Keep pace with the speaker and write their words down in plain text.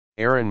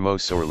Aaron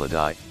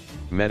Motsoaledi,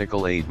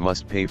 medical aid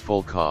must pay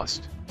full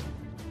cost.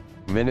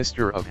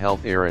 Minister of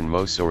Health Aaron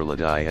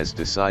Motsoaledi has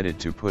decided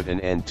to put an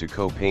end to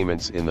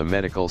co-payments in the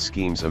Medical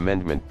Schemes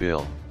Amendment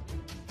Bill.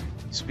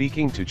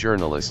 Speaking to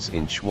journalists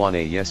in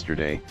Tshwane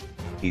yesterday,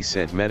 he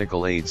said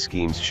medical aid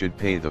schemes should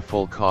pay the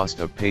full cost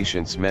of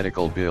patients'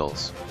 medical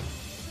bills.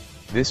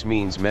 This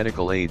means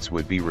medical aids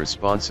would be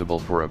responsible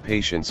for a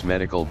patient's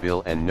medical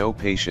bill and no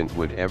patient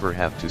would ever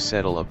have to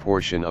settle a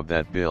portion of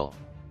that bill.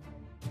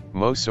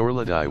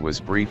 Motsoaledi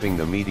was briefing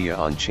the media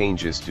on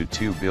changes to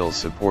two bills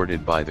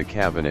supported by the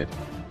cabinet,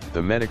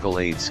 the medical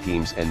aid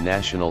schemes and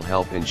national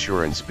health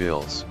insurance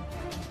bills.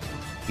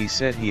 He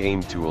said he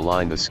aimed to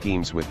align the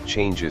schemes with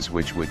changes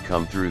which would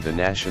come through the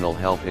national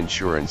health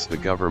insurance the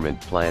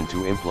government planned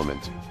to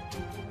implement.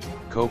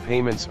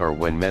 Co-payments are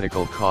when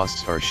medical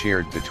costs are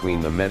shared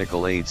between the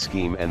medical aid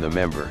scheme and the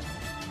member.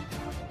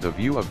 The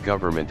view of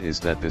government is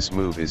that this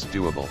move is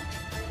doable.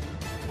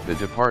 The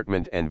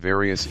department and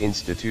various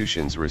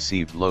institutions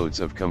received loads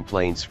of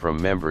complaints from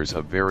members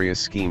of various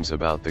schemes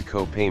about the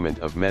co-payment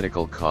of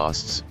medical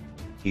costs,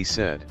 he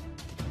said.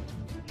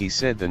 He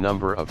said the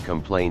number of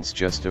complaints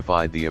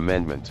justified the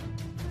amendment.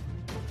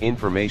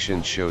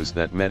 Information shows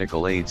that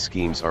medical aid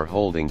schemes are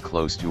holding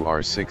close to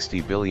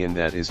R60 billion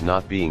that is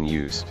not being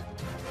used.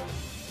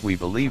 We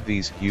believe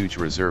these huge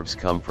reserves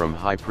come from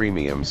high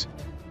premiums,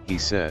 he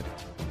said.